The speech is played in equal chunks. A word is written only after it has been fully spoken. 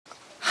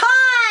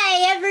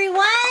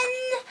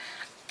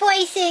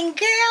boys and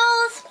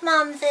girls,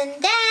 moms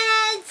and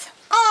dads,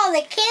 all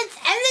the kids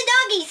and the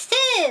doggies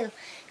too.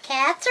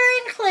 Cats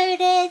are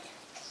included.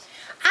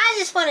 I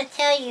just want to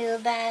tell you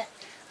about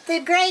the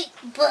great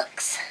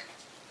books.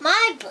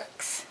 My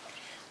books.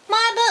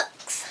 My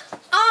books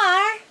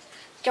are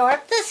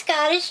Dorp the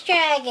Scottish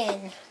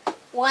Dragon,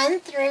 1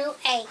 through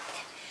 8.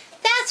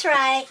 That's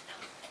right.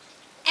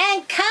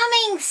 And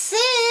coming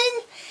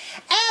soon,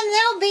 and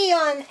they'll be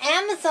on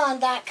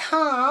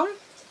Amazon.com,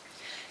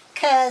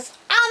 because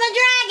I'm a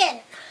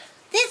dragon.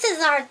 This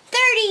is our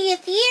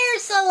 30th year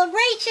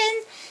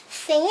celebration.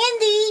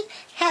 Sandy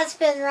has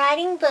been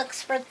writing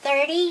books for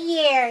 30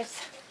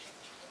 years.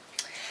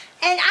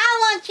 And I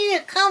want you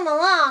to come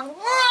along.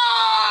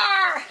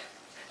 Roar!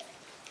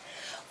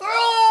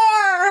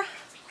 Roar!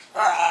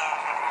 Roar!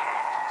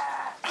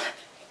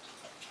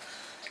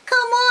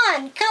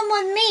 Come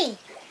with me.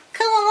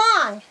 Come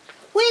along.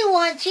 We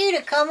want you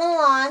to come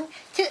along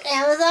to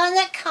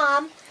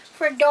Amazon.com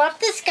for Dorp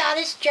the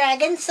Scottish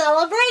Dragon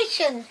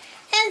celebration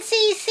and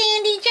see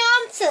Sandy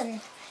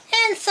Johnson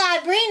and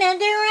Sabrina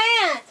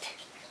Durant.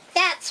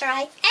 That's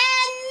right.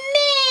 And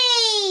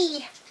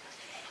me!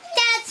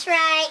 That's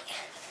right.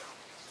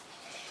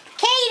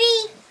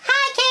 Katie!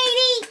 Hi,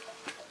 Katie!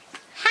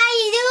 How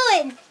you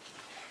doing?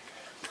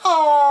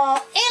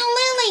 Oh, and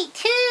Lily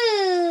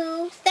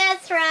too.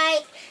 That's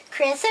right.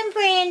 Chris and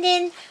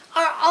Brandon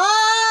are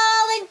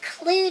all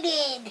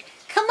included.